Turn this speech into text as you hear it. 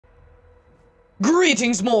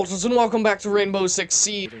Greetings, mortals, and welcome back to Rainbow Six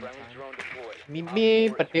Siege.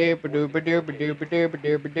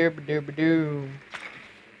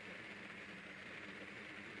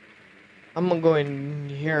 I'm gonna go in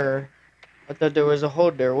here. I thought there was a hole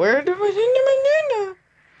there. Where did we send the banana?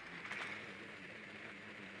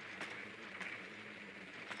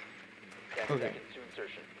 Okay.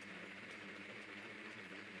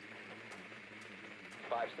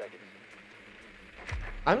 5 seconds.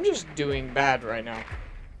 I'm just doing bad right now.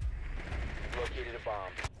 Located a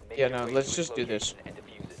bomb. Make Yeah, your no, way let's to just its do this. location and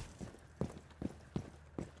defuse it.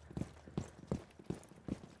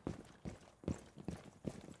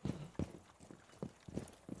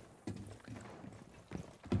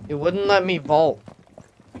 It wouldn't let me vault.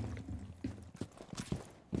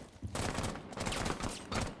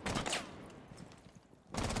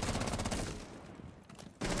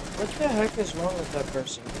 What the heck is wrong with that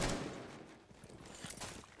person?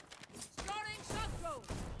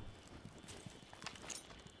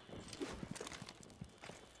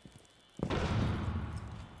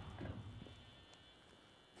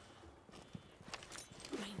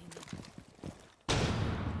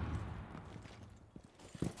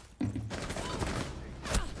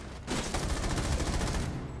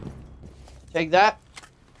 Take that.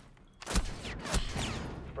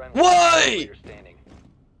 Friendly Why? you're standing.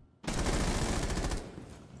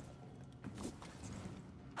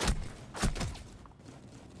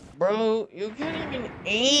 Bro, you can't even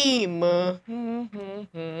aim.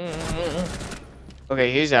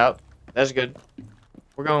 Okay, he's out. That's good.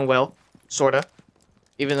 We're going well. Sorta.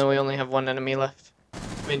 Even though we only have one enemy left.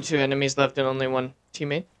 I mean, 2 enemies left and only 1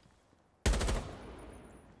 teammate.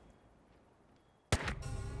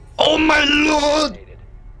 Oh my lord!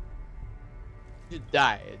 You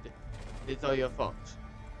died. It's all your fault.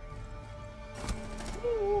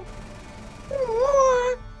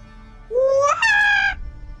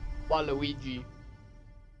 Waluigi.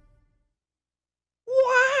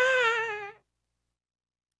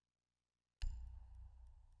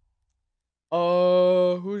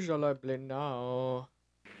 Who shall I play now?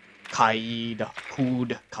 Kaid,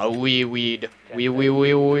 Kood, Kawiweed,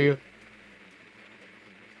 wee.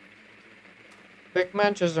 Quick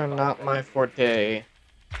matches are not my forte.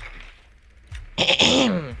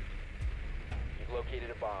 You've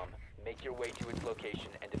located a bomb. Make your way to its location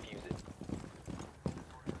and defuse it.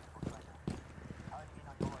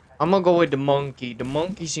 I'm gonna go with the monkey. The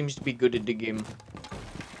monkey seems to be good at the game.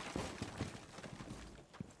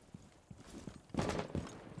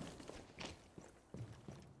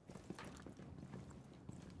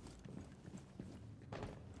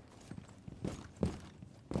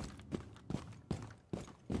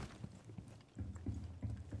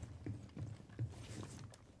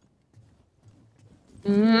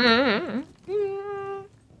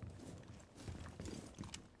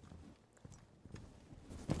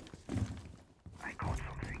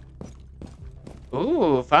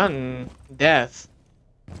 Ooh, fun. Death.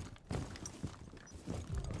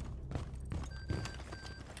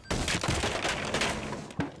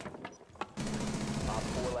 Op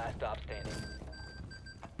 4 last stop standing.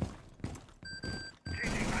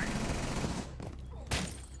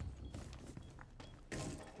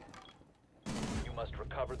 You must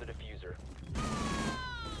recover the diffuser.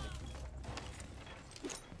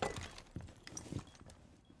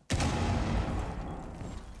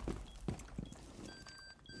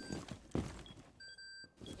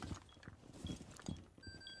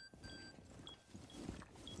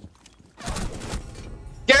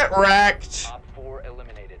 Get wrecked! Op 4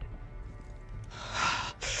 eliminated.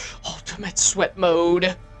 Ultimate sweat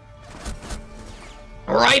mode.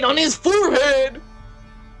 Right on his forehead!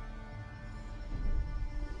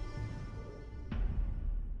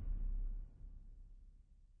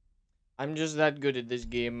 I'm just that good at this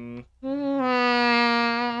game. Who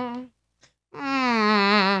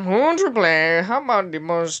to play? How about the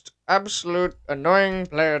most absolute annoying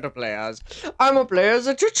player to play as? I'm a player as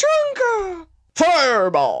a tachanka!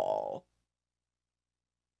 Fireball!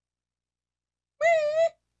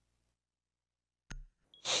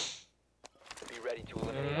 Be ready to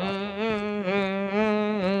eliminate Op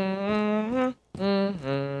 4.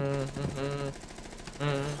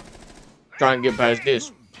 Try and get past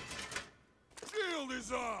this. Shield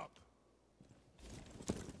is up.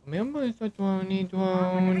 Come here, Mr. Dwoney.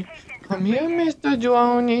 Come here, Mr.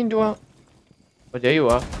 Dwoney. Oh, there you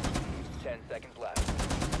are. 10 seconds left.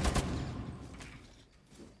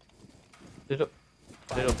 Little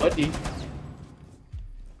buddy.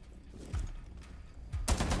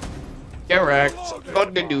 Get wrecked.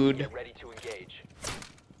 Got the dude. Get ready to engage.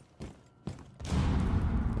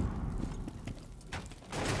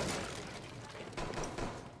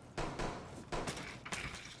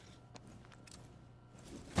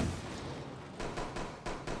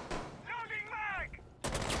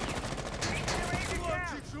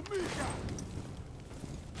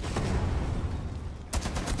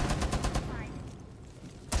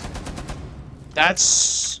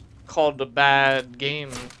 That's called a bad game.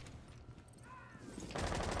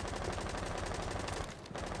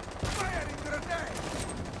 Firing grenade!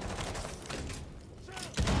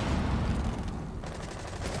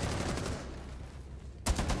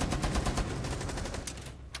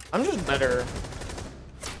 I'm just better.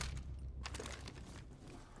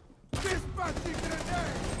 Dispatching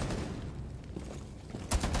grenade!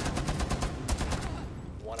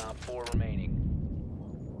 1 op 4 remaining.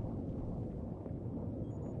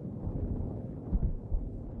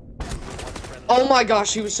 Oh my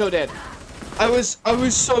gosh, he was so dead. I was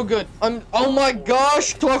so good. Oh my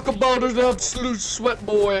gosh, talk about an absolute sweat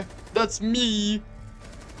boy. That's me.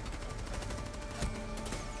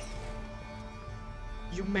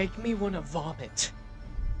 You make me want to vomit.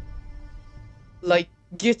 Like,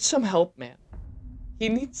 get some help, man. He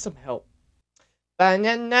needs some help.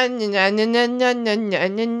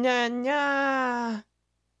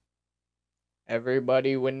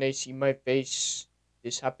 Everybody, when they see my face,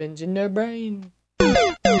 this happens in their brain.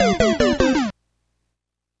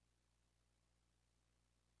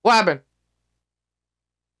 What happened?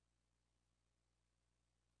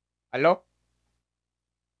 Hello?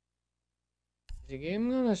 Is the game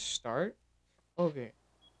gonna start? Okay.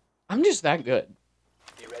 I'm just that good.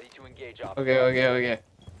 Be ready to engage Okay.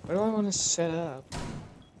 What do I want to set up?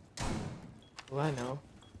 Do I know?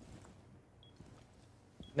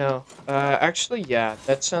 No. Actually, yeah.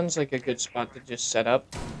 That sounds like a good spot to just set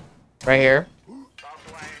up. Right here.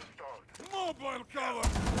 Mobile cover!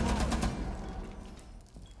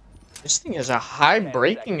 This thing has a high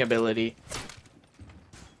braking ability.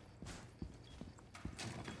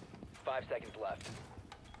 5 seconds left.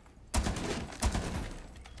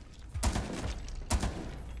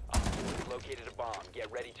 Located a bomb.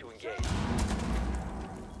 Get ready to engage.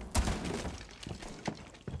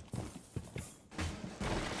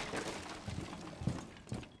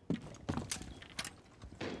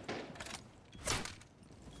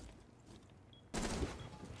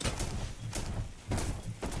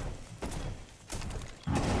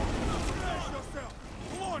 Brace yourself!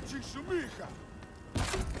 Launching Shumicha!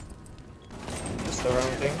 That's the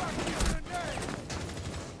wrong thing. Grenade!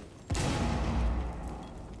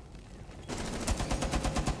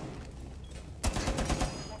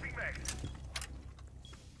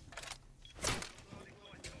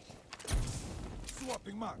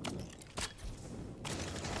 Swapping mag.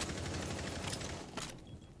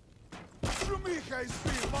 Shumicha is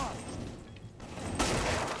being launched!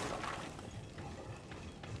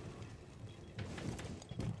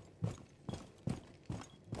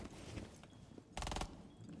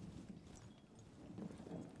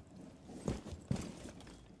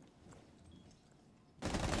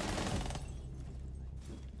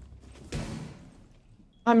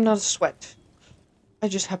 I'm not a sweat. I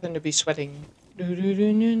just happen to be sweating.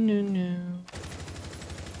 Do-do-do-no-no-no.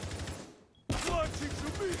 Launching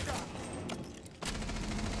Shumicha!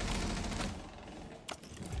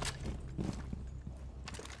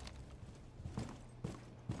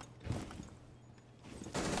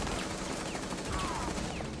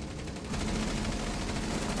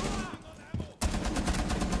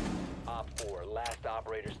 Op 4, last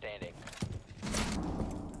operator standing.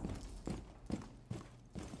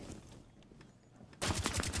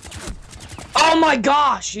 Oh my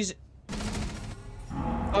gosh! He's...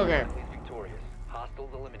 Okay. Friendly's victorious.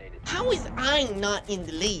 Hostiles eliminated. How is I not in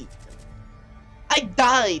the lead? I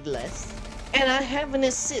died less, and I have an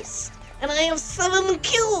assist, and I have 7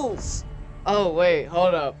 kills. Oh, wait.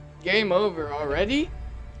 Hold up. Game over already?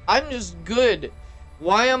 I'm just good.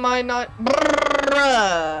 Why am I not...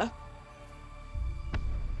 Bruh.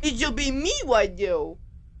 It should be me, white yo.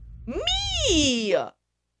 Me.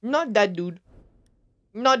 Not that dude.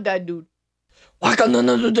 Not that dude. Why can't I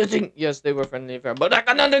do the thing? Yes, they were friendly fair, but I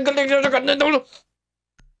cannot continue.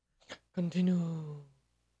 Continue.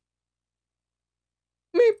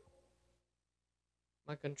 Meep.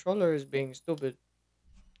 My controller is being stupid.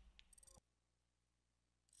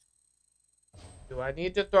 Do I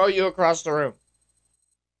need to throw you across the room?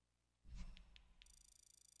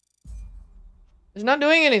 It's not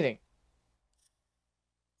doing anything.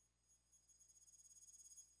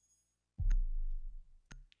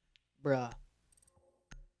 Bruh.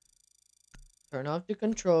 Turn off the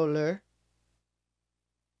controller.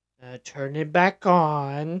 Turn it back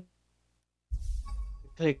on.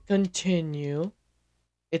 Click continue.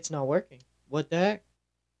 It's not working. What the heck?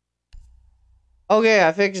 Okay,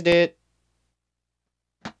 I fixed it.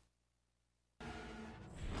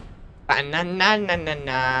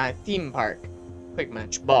 Banana theme park. Quick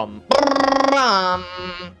match. Bum. Bum.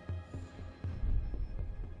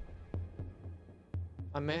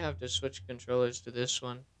 I may have to switch controllers to this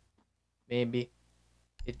one. Maybe.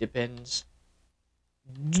 It depends.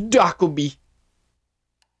 Dakubi.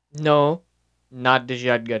 No, not the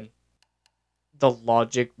shotgun. The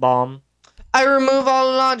logic bomb. I remove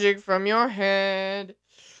all logic from your head.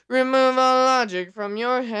 Remove all logic from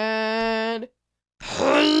your head.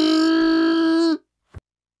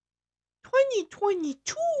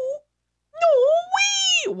 2022? No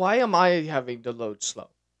way! Why am I having to load slow?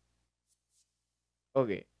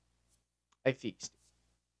 Okay. I fixed it.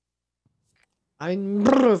 I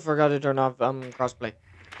forgot to turn off crossplay.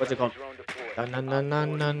 What's it called?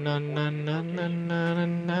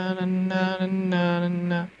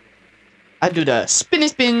 I do the spinny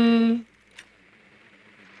spin.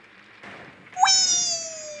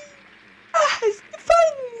 It's the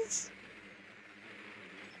funs.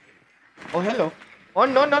 Oh hello. Oh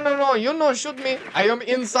no! You no shoot me. I am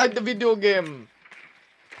inside the video game.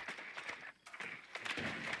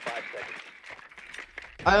 5 seconds.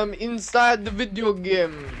 I am inside the video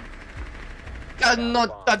game.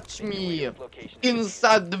 Cannot touch me. Location.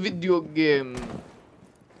 Inside the video game.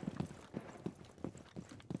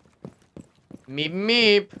 Meep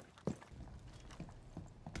meep.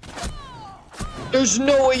 There's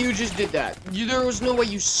no way you just did that. There was no way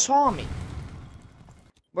you saw me.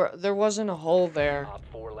 Bro, there wasn't a hole there. Op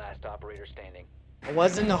 4 last operator standing. There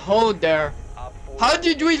wasn't a hole there. Op 4 How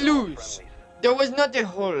did we lose? friendlies. There was not a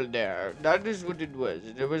hole there. That is what it was.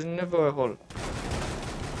 There was never a hole.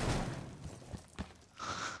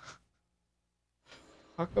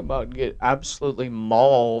 Talk about get absolutely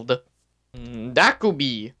mauled. That could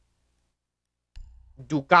be.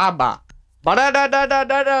 Dukaba.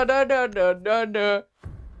 Ba-da-da-da-da-da-da-da-da-da-da.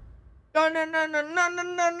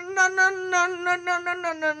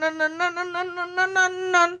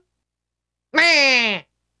 Meh.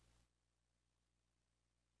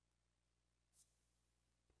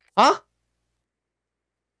 Huh?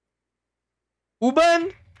 Who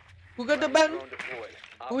banned? Who got the ban? Drone deployed.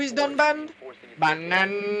 Op Who is 4 done banned? reinforcing its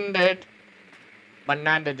Bananded.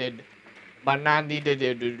 Bananded.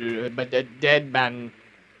 Bananded. But the dead ban.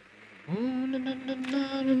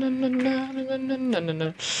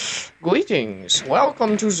 Greetings.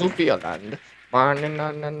 Welcome to Zoopia Land.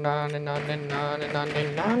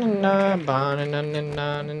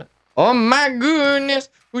 Oh my goodness.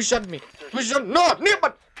 Who shot me? Who shot? No,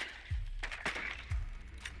 but.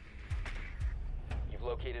 You've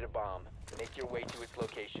located a bomb. Make your way to its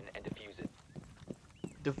location and defuse it.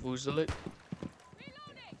 Defusel it.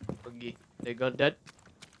 Okay, they got that.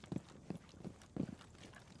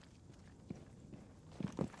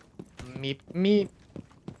 Meep meep.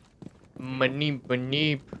 Maneep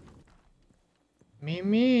maneep. Meep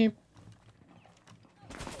meep.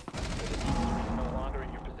 No longer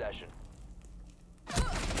in your possession.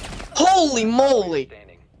 Holy moly!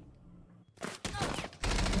 Standing.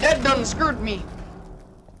 That done screwed me.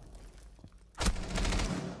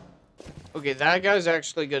 Okay, that guy's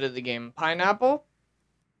actually good at the game. Pineapple?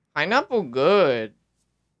 Pineapple good.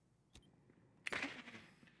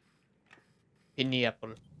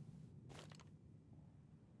 Pineapple.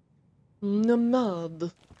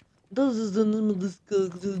 Namad. This is the name of this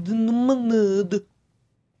character. The Manad.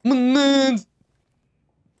 Manad.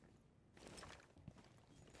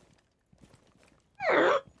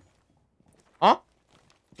 Huh?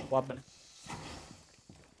 What happened?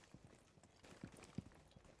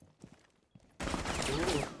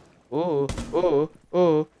 Oh, oh,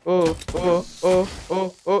 oh, oh, oh, oh,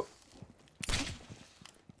 oh, oh.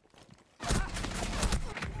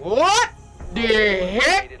 What the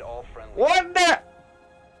heck? Located all friendlies. What the?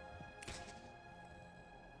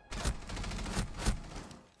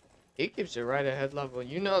 He keeps it right at head level.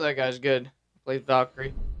 You know that guy's good. Plays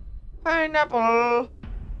Valkyrie. Pineapple.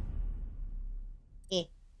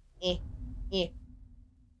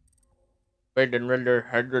 Bed and render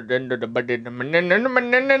hundred into the button.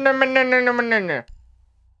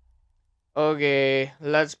 Okay,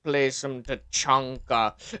 let's play some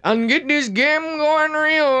tachanka and get this game going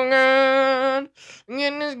real good.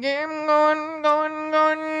 Get this game going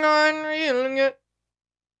real good.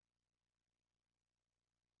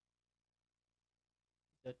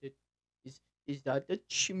 Is that the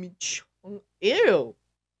chimichanga? Ew.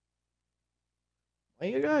 Why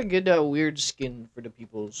you gotta get that weird skin for the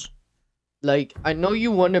peoples? Like, I know you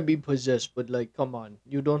want to be possessed, but like, come on.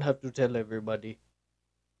 You don't have to tell everybody.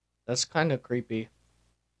 That's kind of creepy.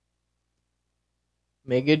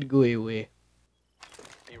 Make it go away.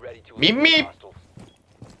 Be ready to Meep eliminate meep. hostiles.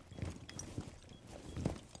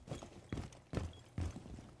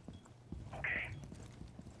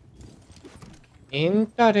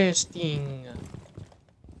 Interesting.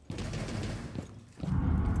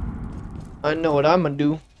 I know what I'm gonna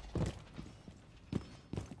do.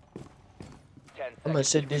 10 I'm gonna seconds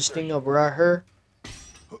set to this thing insertion. up right here.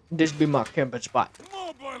 This be my camping spot.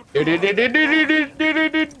 Mobile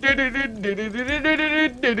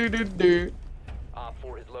Op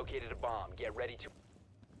 4 has located a bomb. Get ready to.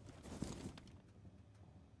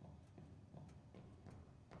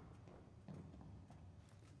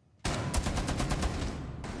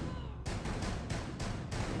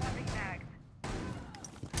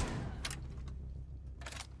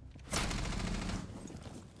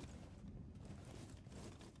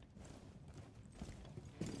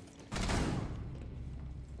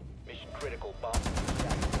 Mission critical. Bomb.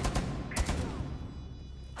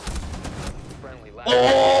 Friendly last.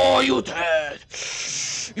 Oh, you dead!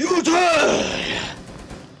 You dead!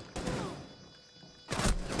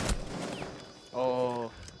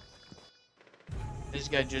 Oh. This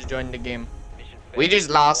guy just joined the game. Mission We failed. just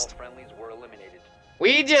lost. All friendlies were eliminated.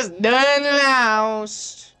 We just done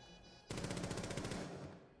lost.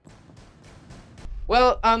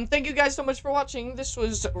 Well, thank you guys so much for watching. This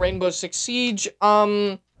was Rainbow Six Siege.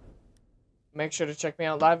 Make sure to check me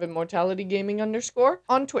out live at MortalityGaming_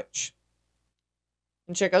 on Twitch.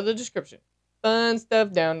 And check out the description. Fun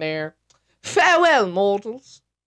stuff down there. Farewell, mortals.